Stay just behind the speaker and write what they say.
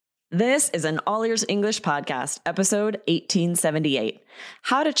This is an All Ears English podcast, episode 1878.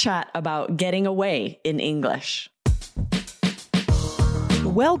 How to chat about getting away in English.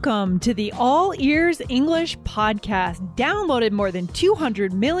 Welcome to the All Ears English podcast, downloaded more than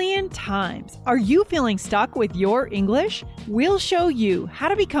 200 million times. Are you feeling stuck with your English? We'll show you how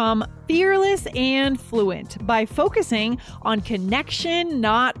to become fearless and fluent by focusing on connection,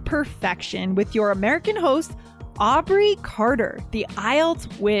 not perfection, with your American host, Aubrey Carter, the IELTS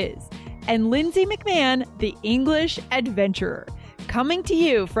whiz, and Lindsay McMahon, the English adventurer, coming to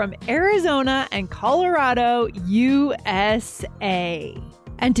you from Arizona and Colorado, USA.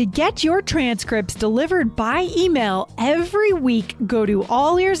 And to get your transcripts delivered by email every week, go to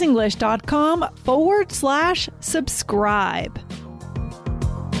allearsenglish.com/subscribe.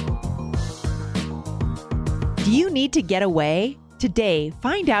 Do you need to get away? Today,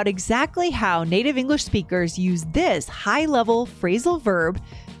 find out exactly how native English speakers use this high-level phrasal verb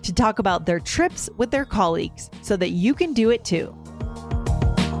to talk about their trips with their colleagues so that you can do it too.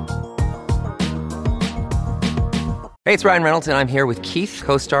 Hey, it's Ryan Reynolds, and I'm here with Keith,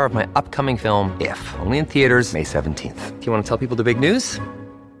 co-star of my upcoming film, If, only in theaters May 17th. Do you want to tell people the big news?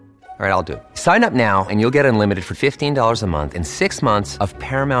 All right, I'll do it. Sign up now and you'll get unlimited for $15 a month and 6 months of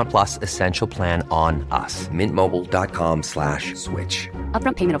Paramount Plus Essential Plan on us. MintMobile.com/switch.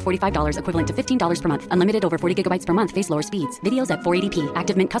 Upfront payment of $45 equivalent to $15 per month. Unlimited over 40 gigabytes per month. Face lower speeds. Videos at 480p.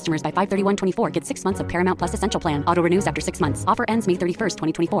 Active Mint customers by 531.24 get 6 months of Paramount Plus Essential Plan. Auto renews after 6 months. Offer ends May 31st,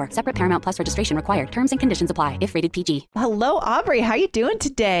 2024. Separate Paramount Plus registration required. Terms and conditions apply if rated PG. Hello, Aubrey. How you doing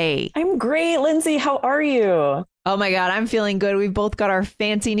today? I'm great, Lindsay. How are you? Oh my God, I'm feeling good. We've both got our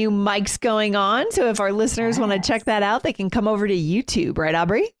fancy new mics going on. So if our listeners want to check that out, they can come over to YouTube, right,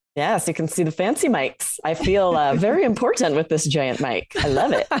 Aubrey? Yes, you can see the fancy mics. I feel very important with this giant mic. I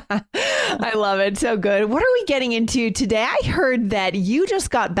love it. I love it. So good. What are we getting into today? I heard that you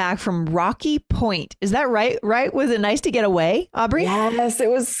just got back from Rocky Point. Is that right? Was it nice to get away, Aubrey? Yes, it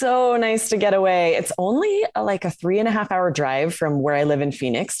was so nice to get away. It's only like a 3.5-hour drive from where I live in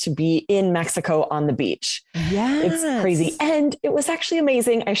Phoenix to be in Mexico on the beach. Yes. It's crazy. And it was actually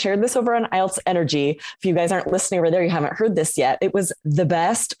amazing. I shared this over on IELTS Energy. If you guys aren't listening over there, you haven't heard this yet. It was the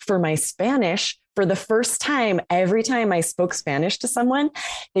best for my Spanish. For the first time, every time I spoke Spanish to someone,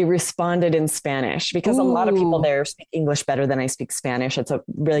 they responded in Spanish because a lot of people there speak English better than I speak Spanish. It's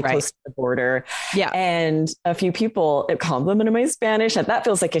really close to the border. Yeah. And a few people complimented my Spanish, and that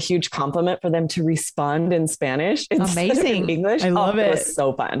feels like a huge compliment for them to respond in Spanish. Amazing. In English. I love it. It was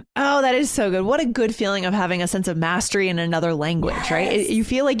so fun. Oh, that is so good. What a good feeling of having a sense of mastery in another language, right? You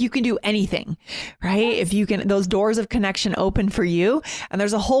feel like you can do anything, right? If you can, those doors of connection open for you, and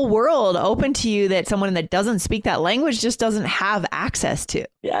there's a whole world open to you that someone that doesn't speak that language just doesn't have access to.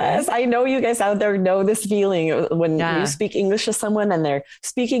 Yes, I know you guys out there know this feeling when you speak English to someone and they're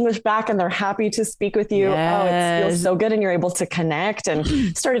speak English back and they're happy to speak with you. Yes. Oh, it feels so good, and you're able to connect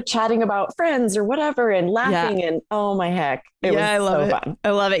and started chatting about friends or whatever and laughing and oh my heck. It was so fun. I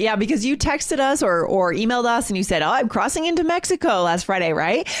love it. Yeah, because you texted us or emailed us and you said, I'm crossing into Mexico last Friday,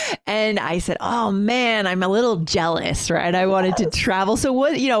 right? And I said, oh man, I'm a little jealous, right? I wanted to travel. So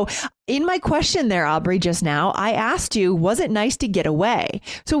what, in my question there, Aubrey, just now, I asked you, was it nice to get away?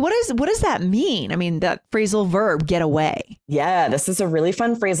 So what does that mean? I mean, that phrasal verb, get away. Yeah, this is a really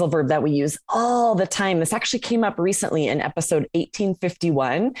fun phrasal verb that we use all the time. This actually came up recently in episode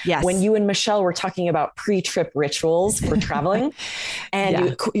 1851 when you and Michelle were talking about pre-trip rituals for traveling.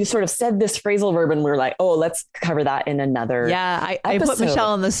 And you sort of said this phrasal verb and we were like, oh, let's cover that in another I put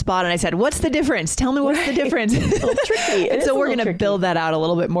Michelle on the spot and I said, what's the difference? Tell me what's the difference. It's a little tricky. And so we're going to build that out a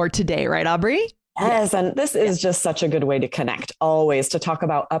little bit more today, right, Aubrey? Yes. And this is just such a good way to connect, always to talk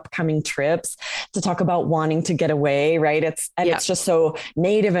about upcoming trips, to talk about wanting to get away. Right. It's just so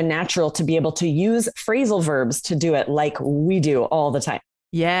native and natural to be able to use phrasal verbs to do it like we do all the time.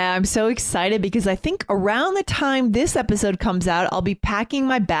 Yeah, I'm so excited because I think around the time this episode comes out, I'll be packing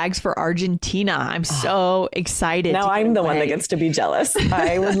my bags for Argentina. I'm so excited. Now I'm the one that gets to be jealous.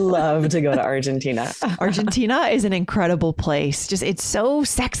 I would love to go to Argentina. Argentina is an incredible place. It's so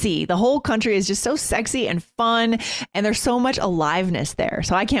sexy. The whole country is just so sexy and fun. And there's so much aliveness there.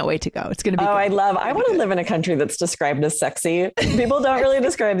 So I can't wait to go. It's going to be I want to live in a country that's described as sexy. People don't really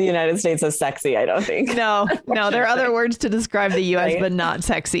describe the United States as sexy, I don't think. No, there are other words to describe the U.S., but not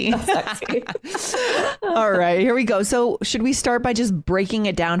sexy. All right, here we go. So should we start by just breaking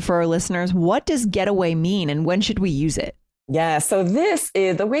it down for our listeners? What does getaway mean and when should we use it? Yeah. So this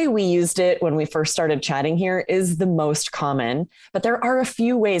is the way we used it when we first started chatting here is the most common, but there are a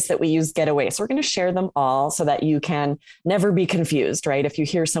few ways that we use get away. So we're going to share them all so that you can never be confused, right? If you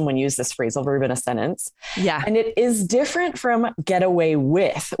hear someone use this phrasal verb in a sentence. Yeah. And it is different from get away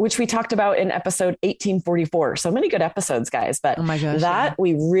with, which we talked about in episode 1844. So many good episodes, guys. But Oh my gosh, that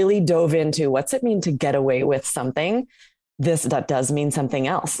we really dove into what's it mean to get away with something. That does mean something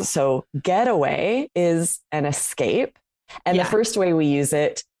else. So getaway is an escape. And the first way we use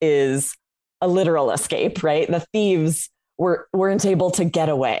it is a literal escape, right? The thieves weren't able to get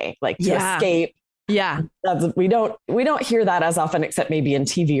away, like to escape. Yeah. We don't hear that as often, except maybe in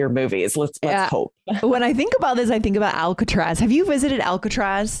TV or movies. Let's hope. When I think about this, I think about Alcatraz. Have you visited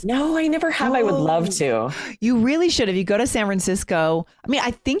Alcatraz? No, I never have. I would love to. You really should. If you go to San Francisco, I mean,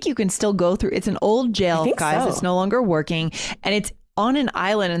 I think you can still go through. It's an old jail, guys. So. It's no longer working. And it's on an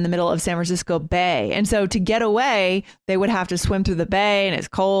island in the middle of San Francisco Bay. And so to get away, they would have to swim through the bay and it's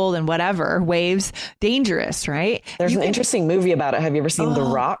cold and whatever, waves, dangerous, right? There's an interesting movie about it. Have you ever seen The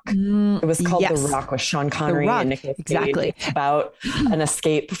Rock? It was called The Rock with Sean Connery and Nicolas Cage. Exactly. It's about an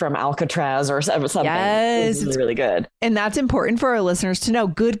escape from Alcatraz or something. Yes. It's really good. And that's important for our listeners to know.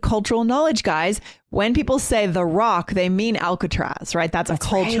 Good cultural knowledge, guys. When people say The Rock, they mean Alcatraz, right? That's a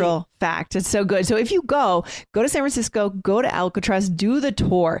cultural fact. It's so good. So if you go to San Francisco, go to Alcatraz, do the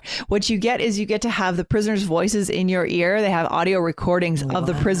tour. What you get is you get to have the prisoners' voices in your ear. They have audio recordings of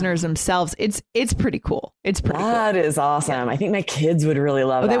the prisoners themselves. It's pretty cool. It's pretty cool. That is awesome. I think my kids would really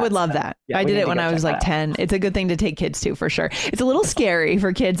love that. They would love that. I did it when I was like 10. It's a good thing to take kids to, for sure. It's a little scary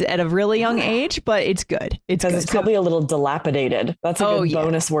for kids at a really young age, but it's good. It's probably a little dilapidated. That's a good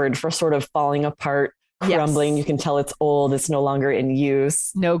bonus word for sort of falling apart. Crumbling. Yes. You can tell it's old. It's no longer in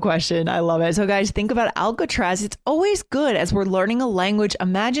use. No question. I love it. So guys, think about Alcatraz. It's always good as we're learning a language.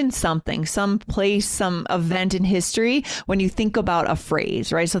 Imagine something, some place, some event in history when you think about a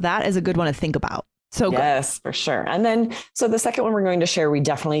phrase, right? So that is a good one to think about. So good. Yes, for sure. And then, so the second one we're going to share, we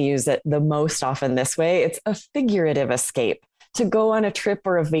definitely use it the most often this way. It's a figurative escape. To go on a trip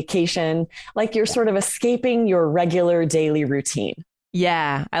or a vacation, like you're sort of escaping your regular daily routine.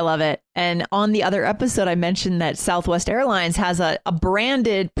 Yeah, I love it. And on the other episode, I mentioned that Southwest Airlines has a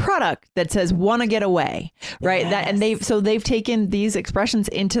branded product that says "Wanna get away," right? Yes. They've taken these expressions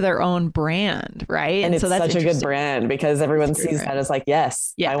into their own brand, right? And it's so that's such a good brand because everyone sees that as like,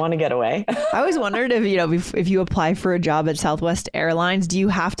 yes, I want to get away. I always wondered if you apply for a job at Southwest Airlines, do you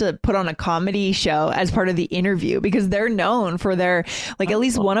have to put on a comedy show as part of the interview? Because they're known for their, like, at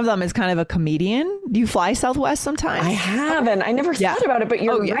least one of them is kind of a comedian. Do you fly Southwest sometimes? I haven't. I never thought about it, but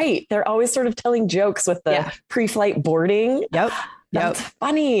you're right. They're always sort of telling jokes with the pre-flight boarding. Yep. That's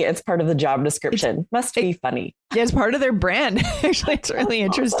funny. It's part of the job description. Must be funny. Yeah, it's part of their brand. Actually, it's really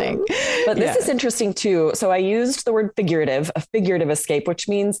interesting. But this is interesting too. So I used the word figurative, a figurative escape, which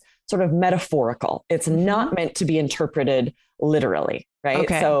means sort of metaphorical. It's not meant to be interpreted literally, right?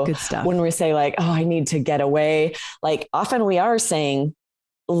 Okay, so good stuff. When we say like, oh, I need to get away, like often we are saying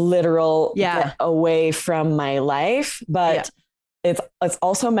literal get away from my life, but it's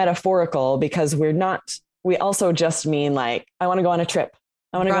also metaphorical because we also just mean like, I want to go on a trip.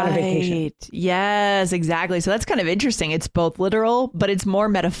 I want to go on a vacation. Yes, exactly. So that's kind of interesting. It's both literal, but it's more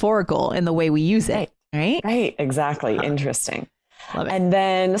metaphorical in the way we use it. Right? Right. Exactly. Interesting. Love it. And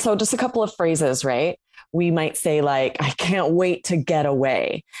then, so just a couple of phrases, right? We might say like, I can't wait to get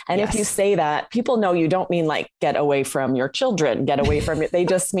away. And if you say that, people know you don't mean like get away from your children, get away from it. They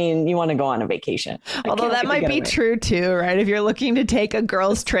just mean you want to go on a vacation. Although that might be true too, right? If you're looking to take a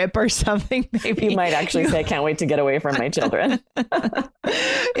girl's trip or something, maybe you might actually say, I can't wait to get away from my children.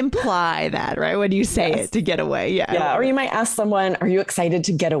 Imply that, right? When you say it to get away. Yeah. Or you might ask someone, are you excited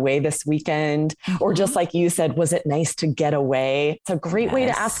to get away this weekend? Or just like you said, was it nice to get away? It's a great way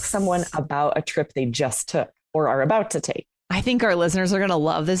to ask someone about a trip they just took or are about to take. I think our listeners are going to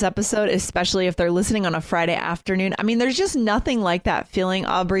love this episode, especially if they're listening on a Friday afternoon. I mean, there's just nothing like that feeling,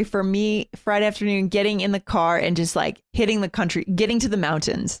 Aubrey, for me, Friday afternoon, getting in the car and just like hitting the country, getting to the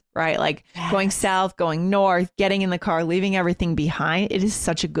mountains, right? Like going south, going north, getting in the car, leaving everything behind. It is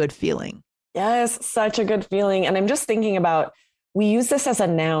such a good feeling. Yes, such a good feeling. And I'm just thinking about, we use this as a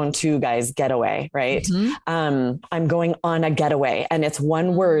noun too, guys, getaway, right? I'm going on a getaway and it's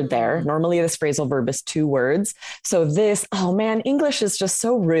one word there. Normally this phrasal verb is 2 words. So this, oh man, English is just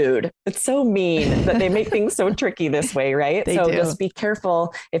so rude. It's so mean that they make things so tricky this way, right? So just be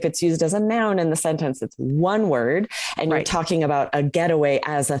careful if it's used as a noun in the sentence, it's 1 word and you're talking about a getaway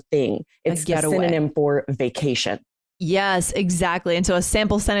as a thing. It's a synonym for vacation. Yes, exactly. And so a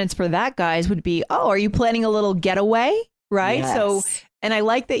sample sentence for that, guys, would be, oh, are you planning a little getaway? Right. Yes. So And I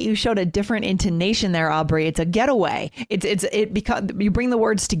like that you showed a different intonation there, Aubrey. It's a getaway. It because you bring the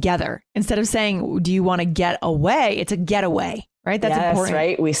words together instead of saying, do you want to get away? It's a getaway, right? That's important.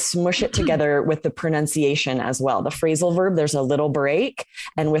 Right. We smush it together with the pronunciation as well. The phrasal verb, there's a little break.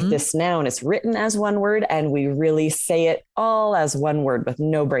 And with this noun, it's written as one word. And we really say it all as one word with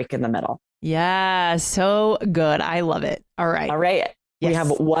no break in the middle. Yeah. So good. I love it. All right. All right. Yes. We have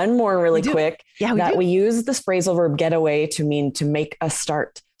one more really quick we use this phrasal verb get away to mean to make a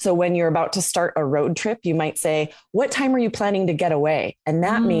start. So when you're about to start a road trip, you might say, what time are you planning to get away? And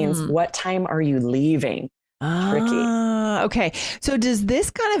that means what time are you leaving? Tricky. Okay. So does this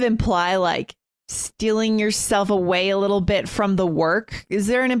kind of imply like stealing yourself away a little bit from the work? Is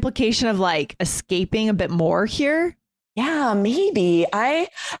there an implication of like escaping a bit more here? Yeah, maybe.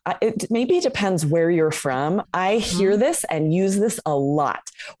 It maybe depends where you're from. I hear this and use this a lot.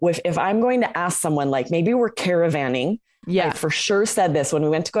 If I'm going to ask someone, like maybe we're caravanning. Yeah, I for sure said this when we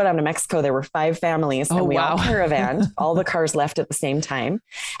went to go down to Mexico. There were 5 families and we all caravanned. All the cars left at the same time,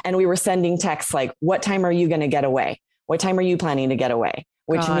 and we were sending texts like, "What time are you going to get away? What time are you planning to get away?"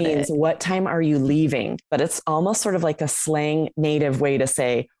 Which means, what time are you leaving? But it's almost sort of like a slang native way to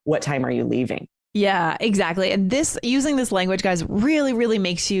say, "What time are you leaving?" Yeah, exactly. And using this language, guys, really, really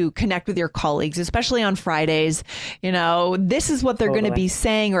makes you connect with your colleagues, especially on Fridays. You know, this is what they're going to be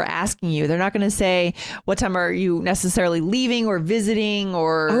saying or asking you. They're not going to say, what time are you necessarily leaving or visiting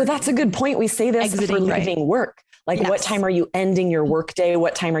or... Oh, that's a good point. We say this for leaving work. Like, what time are you ending your work day?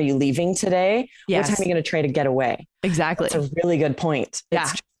 What time are you leaving today? What time are you going to try to get away? Exactly. That's a really good point. Yeah.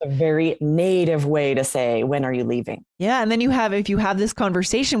 It's just a very native way to say, when are you leaving? Yeah. And then if you have this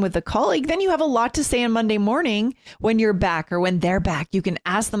conversation with a colleague, then you have a lot to say on Monday morning when you're back or when they're back. You can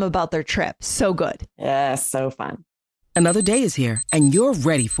ask them about their trip. So good. Yeah. So fun. Another day is here and you're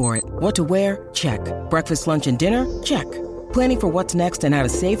ready for it. What to wear? Check. Breakfast, lunch, and dinner? Check. Planning for what's next and how to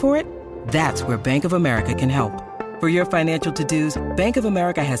save for it? That's where Bank of America can help. For your financial to-dos, Bank of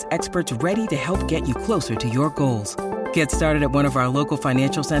America has experts ready to help get you closer to your goals. Get started at one of our local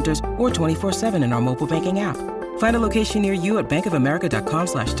financial centers or 24/7 in our mobile banking app. Find a location near you at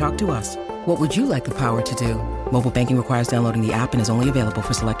bankofamerica.com/talktous. What would you like the power to do? Mobile banking requires downloading the app and is only available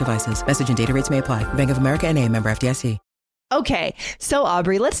for select devices. Message and data rates may apply. Bank of America NA, member FDIC. Okay, so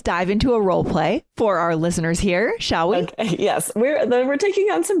Aubrey, let's dive into a role play for our listeners here, shall we? Okay, yes, we're taking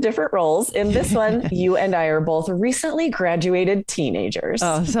on some different roles. In this one, you and I are both recently graduated teenagers.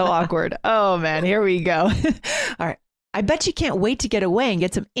 Oh, so awkward. Oh man, here we go. All right. I bet you can't wait to get away and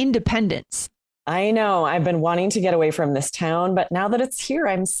get some independence. I know. I've been wanting to get away from this town, but now that it's here,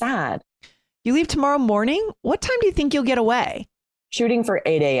 I'm sad. You leave tomorrow morning? What time do you think you'll get away? Shooting for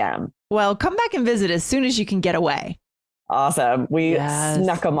 8 a.m. Well, come back and visit as soon as you can get away. Awesome. We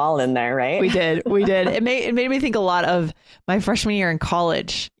snuck them all in there, right? We did. It made me think a lot of my freshman year in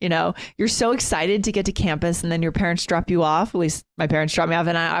college. You know, you're so excited to get to campus and then your parents drop you off. At least my parents dropped me off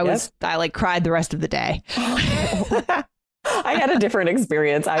and I cried the rest of the day. I had a different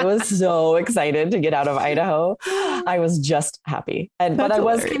experience. I was so excited to get out of Idaho. I was just happy. But I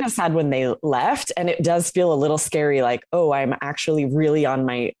was kind of sad when they left. And it does feel a little scary, like, oh, I'm actually really on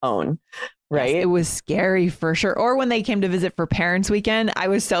my own. Right. Yes, it was scary for sure. Or when they came to visit for Parents Weekend, I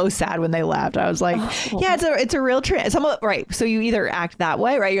was so sad when they left. I was like, yeah, it's a real trip. Right. So you either act that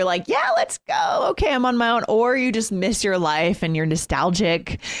way, right? You're like, yeah, let's go. Okay, I'm on my own. Or you just miss your life and you're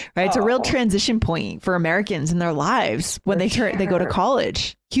nostalgic. Right. It's a real transition point for Americans in their lives when they go to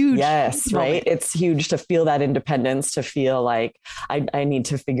college. Huge. Yes. moment. Right. It's huge to feel that independence, to feel like I need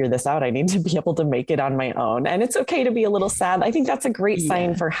to figure this out. I need to be able to make it on my own. And it's okay to be a little sad. I think that's a great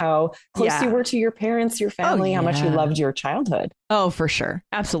sign for how close you were to your parents, your family, how much you loved your childhood. Oh, for sure.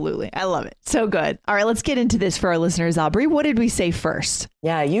 Absolutely. I love it. So good. All right, let's get into this for our listeners. Aubrey, what did we say first?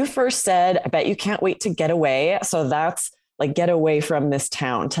 Yeah, you first said, I bet you can't wait to get away. So that's like get away from this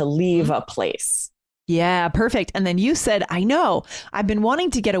town, to leave a place. Yeah, perfect. And then you said, I know, I've been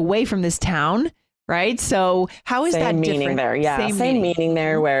wanting to get away from this town, right? So how is that meaning different? There? Yeah, same meaning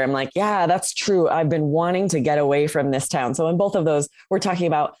there where I'm like, yeah, that's true. I've been wanting to get away from this town. So in both of those, we're talking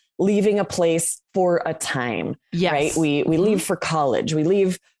about leaving a place for a time, right? We leave for college, we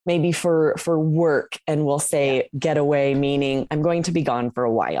leave maybe for work, and we'll say get away, meaning I'm going to be gone for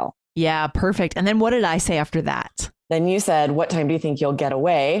a while. Yeah, perfect. And then what did I say after that? Then you said, what time do you think you'll get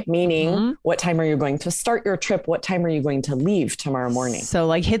away? Meaning, what time are you going to start your trip? What time are you going to leave tomorrow morning? So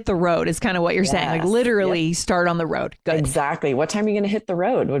like hit the road is kind of what you're saying, like literally start on the road. Good. Exactly. What time are you going to hit the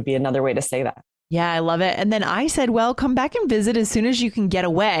road would be another way to say that. Yeah, I love it. And then I said, well, come back and visit as soon as you can get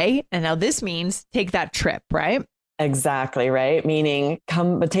away. And now this means take that trip, right? Exactly. Right. Meaning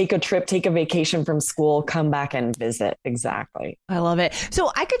take a trip, take a vacation from school, come back and visit. Exactly. I love it.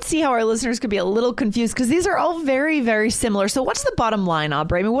 So I could see how our listeners could be a little confused because these are all very, very similar. So what's the bottom line,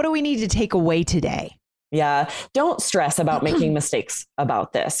 Aubrey? I mean, what do we need to take away today? Yeah. Don't stress about making mistakes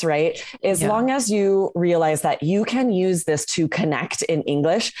about this, right? As long as you realize that you can use this to connect in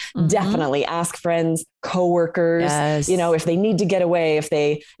English, definitely ask friends, coworkers, you know, if they need to get away, if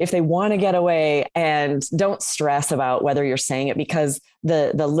they want to get away, and don't stress about whether you're saying it, because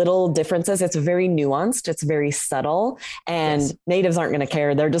the little differences, it's very nuanced, it's very subtle, and natives aren't going to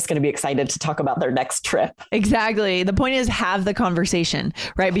care. They're just going to be excited to talk about their next trip. Exactly. The point is have the conversation,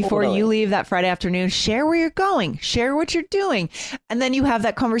 right? Before you leave that Friday afternoon, share where you're going, share what you're doing. And then you have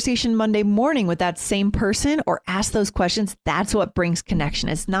that conversation Monday morning with that same person, or ask those questions. That's what brings connection.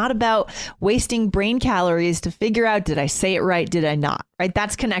 It's not about wasting brain calories to figure out, did I say it right? Did I not? Right?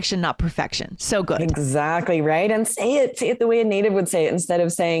 That's connection, not perfection. So good. Exactly. Right. And say it the way a native would say it, instead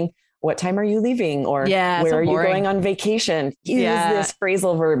of saying, what time are you leaving? Or where are you going on vacation? Use this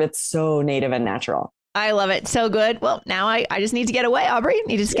phrasal verb. It's so native and natural. I love it. So good. Well, now I just need to get away, Aubrey.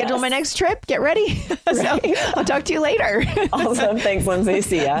 Need to schedule my next trip. Get ready. So I'll talk to you later. Awesome. Thanks, Lindsay.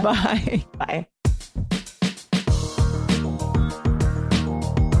 See ya. Bye. Bye.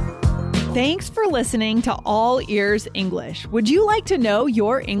 Thanks for listening to All Ears English. Would you like to know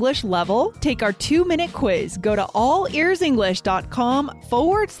your English level? Take our 2-minute quiz. Go to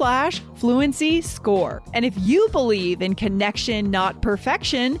allearsenglish.com/fluency score. And if you believe in connection, not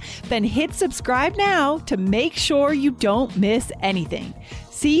perfection, then hit subscribe now to make sure you don't miss anything.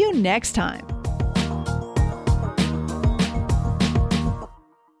 See you next time.